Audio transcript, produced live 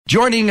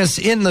Joining us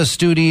in the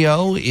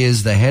studio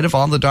is the head of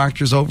all the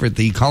doctors over at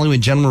the Collingwood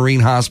General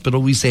Marine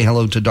Hospital. We say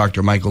hello to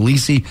Dr. Michael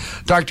Lisi.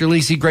 Dr.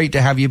 Lisi, great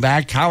to have you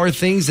back. How are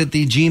things at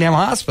the G&M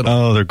Hospital?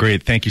 Oh, they're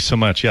great. Thank you so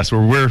much. Yes,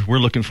 we're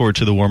looking forward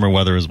to the warmer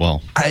weather as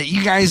well.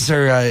 You guys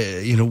are,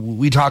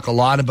 we talk a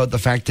lot about the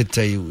fact that,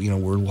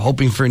 we're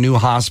hoping for a new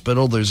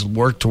hospital. There's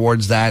work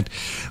towards that.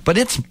 But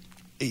it's,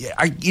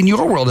 in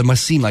your world, it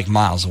must seem like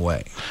miles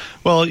away.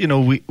 Well,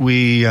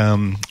 we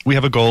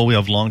have a goal. We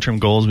have long-term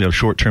goals. We have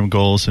short-term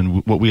goals,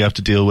 and what we have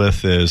to deal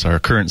with is our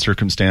current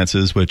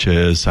circumstances, which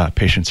is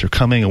patients are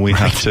coming, and we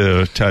have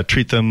to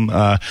treat them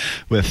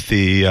with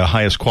the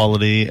highest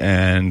quality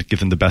and give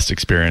them the best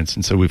experience.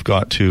 And so we've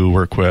got to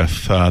work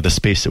with the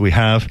space that we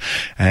have,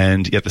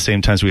 and yet at the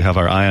same time, we have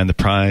our eye on the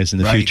prize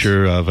and the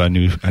future of a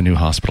new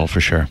hospital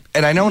for sure.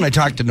 And I know when I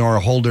talked to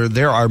Nora Holder,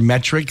 there are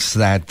metrics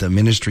that the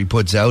ministry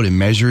puts out and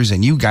measures,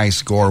 and you guys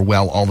score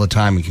well all the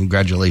time. And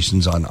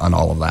congratulations on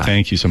all of that.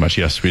 Thank you so much.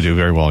 Yes, we do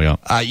very well,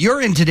 yeah. You're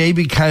in today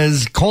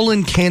because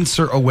Colon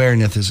Cancer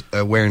Awareness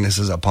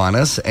is upon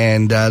us,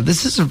 and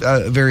this is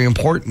very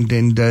important,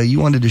 and you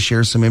wanted to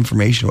share some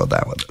information about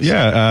that with us.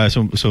 Yeah,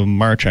 so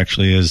March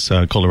actually is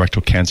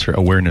Colorectal Cancer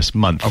Awareness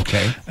Month.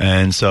 Okay.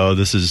 And so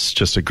this is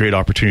just a great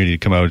opportunity to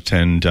come out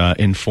and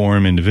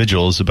inform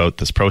individuals about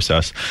this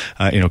process.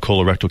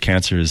 Colorectal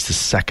cancer is the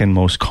second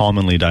most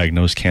commonly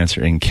diagnosed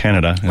cancer in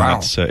Canada, and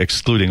that's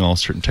excluding all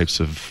certain types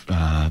of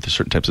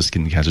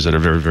skin cancers that are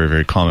very, very,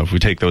 very common. If we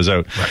take those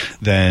out,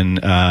 then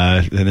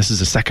this is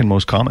the second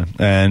most common,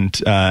 and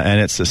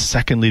it's the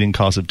second leading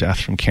cause of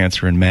death from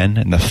cancer in men,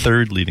 and the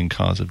third leading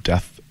cause of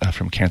death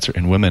from cancer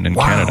in women in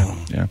Canada.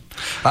 Yeah.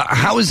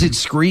 How is it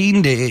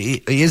screened?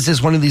 Is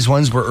this one of these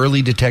ones where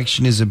early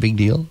detection is a big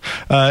deal?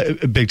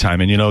 Big time.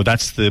 And,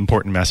 that's the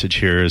important message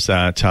here is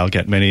that I'll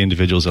get many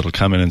individuals that'll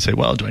come in and say,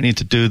 well, do I need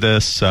to do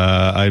this?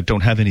 I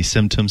don't have any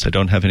symptoms. I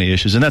don't have any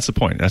issues. And that's the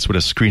point. That's what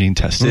a screening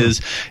test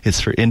is. It's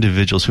for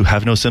individuals who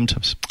have no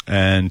symptoms.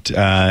 And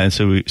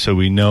so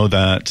we know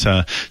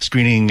that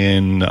screening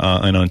in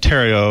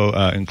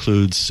Ontario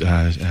includes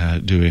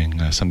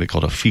doing something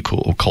called a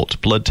fecal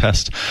occult blood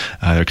test.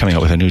 They're coming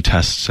out with a new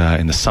test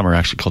in the summer,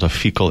 actually called a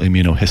fecal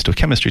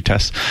immunohistochemistry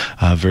test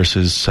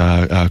versus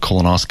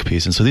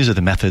colonoscopies. And so these are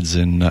the methods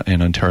in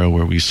Ontario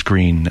where we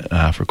screen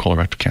for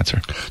colorectal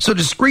cancer. So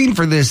to screen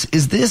for this,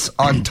 is this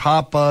on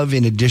top of,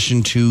 in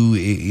addition to,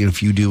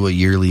 if you do a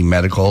yearly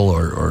medical,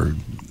 or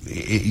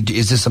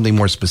is this something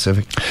more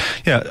specific?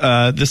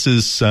 Yeah, this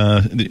is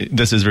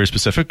very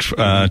specific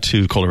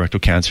to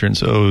colorectal cancer, and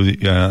so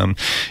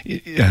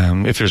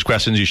if there's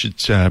questions, you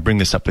should bring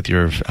this up with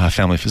your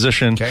family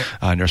physician,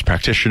 nurse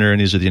practitioner,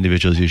 and these are the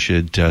individuals you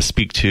should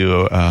speak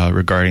to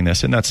regarding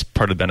this. And that's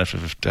part of the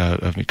benefit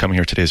of me coming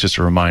here today, is just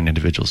to remind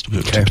individuals to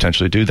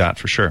potentially do that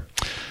for sure.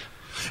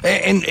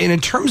 And in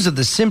terms of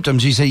the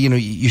symptoms, you say,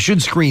 you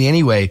should screen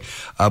anyway,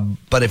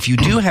 but if you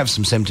do have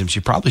some symptoms,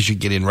 you probably should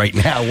get in right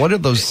now. What are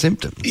those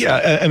symptoms?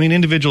 Yeah, I mean,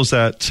 individuals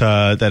that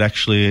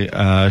actually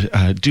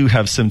do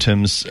have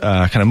symptoms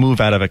kind of move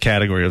out of a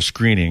category of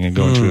screening and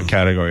go into a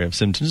category of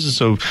symptoms.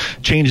 So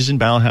changes in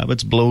bowel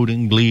habits,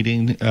 bloating,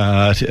 bleeding,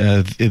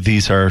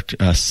 these are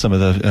some of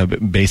the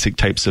basic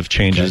types of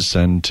changes.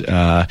 And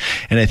I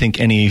think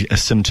any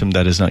symptom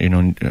that is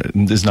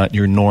not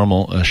your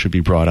normal should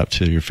be brought up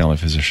to your family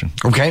physician.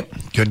 Okay,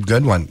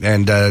 good one.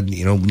 And,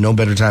 no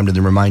better time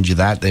to remind you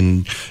that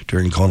than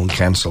during Colon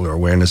Cancer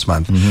Awareness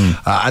Month.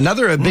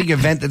 Another big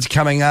event that's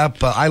coming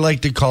up, I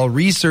like to call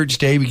Research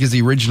Day because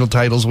the original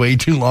title's way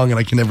too long and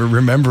I can never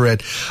remember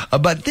it.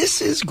 But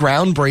this is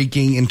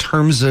groundbreaking in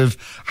terms of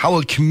how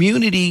a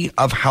community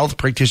of health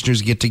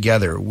practitioners get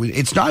together.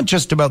 It's not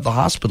just about the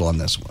hospital on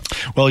this one.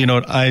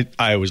 Well, I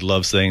always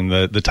love saying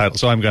the title,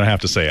 so I'm going to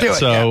have to say it.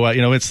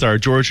 It's our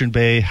Georgian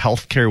Bay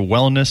Healthcare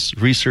Wellness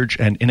Research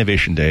and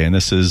Innovation Day, and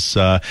this is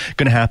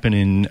going to happen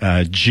in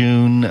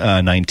June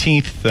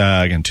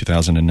 19th, again,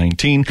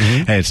 2019.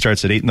 And it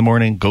starts at 8 in the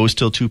morning, goes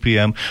till 2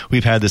 p.m.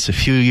 We've had this a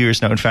few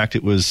years now. In fact,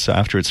 it was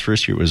after its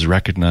first year, it was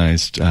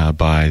recognized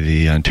by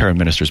the Ontario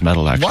Minister's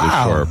Medal, actually,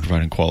 for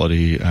providing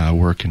quality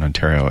work in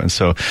Ontario. And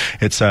so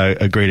it's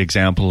a great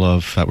example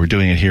of we're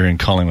doing it here in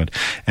Collingwood.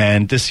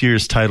 And this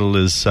year's title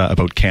is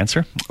about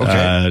cancer.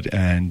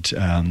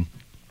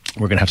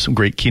 We're going to have some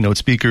great keynote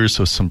speakers,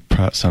 so some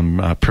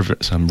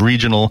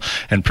regional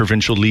and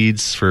provincial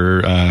leads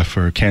for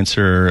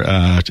cancer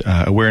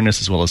awareness,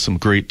 as well as some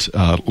great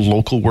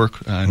local work.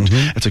 And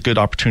it's a good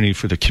opportunity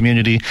for the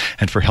community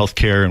and for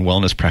healthcare and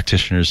wellness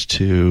practitioners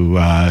to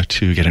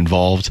get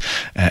involved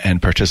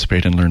and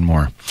participate and learn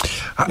more.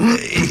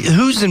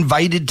 Who's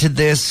invited to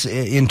this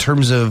in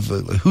terms of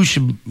who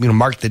should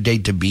mark the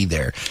date to be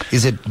there?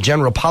 Is it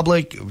general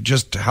public,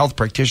 just health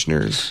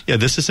practitioners? Yeah,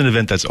 this is an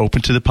event that's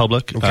open to the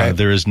public.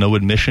 There is no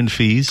admission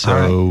fees,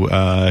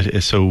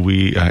 so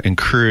we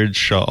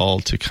encourage all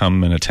to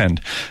come and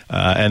attend.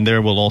 And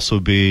there will also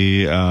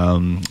be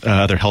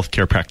other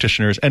healthcare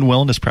practitioners and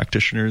wellness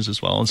practitioners as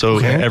well. And so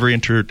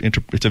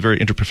it's a very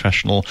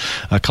interprofessional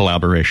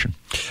collaboration.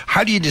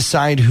 How do you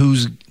decide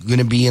who's going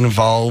to be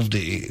involved?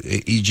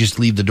 You just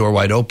leave the door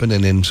wide open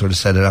and then sort of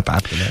set it up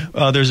after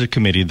that? There's a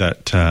committee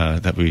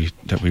that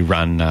we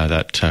run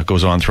that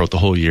goes on throughout the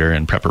whole year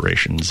in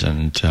preparations,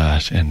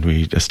 and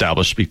we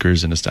establish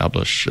speakers and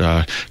establish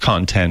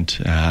content.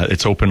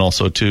 It's open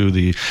also to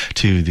the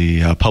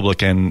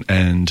public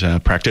and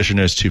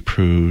practitioners to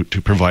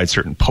provide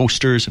certain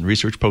posters and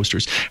research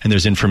posters, and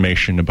there's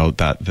information about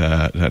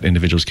that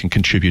individuals can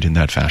contribute in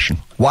that fashion.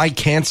 Why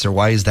cancer?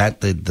 Why is that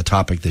the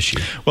topic this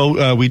year?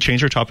 Well, we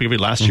changed our topic every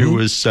last year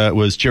was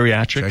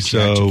geriatric,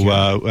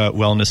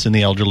 wellness in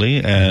the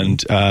elderly,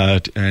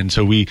 and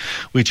so we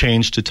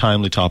changed to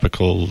timely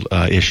topical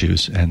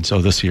issues, and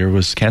so this year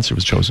cancer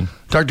was chosen.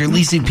 Dr.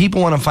 Lisi,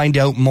 people want to find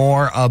out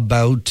more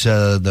about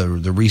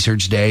the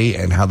research day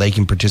and how they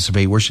can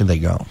participate. Where should they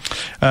go?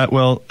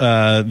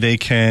 They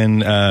can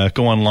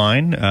go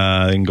online. They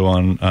can go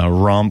on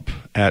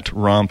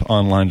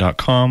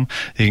romponline.com.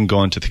 They can go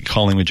onto the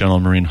Collingwood General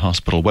Marine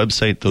Hospital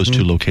website. Those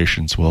two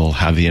locations will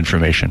have the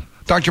information.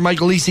 Dr.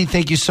 Michael Lisi,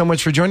 thank you so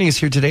much for joining us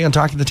here today on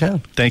Talking the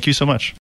Town. Thank you so much.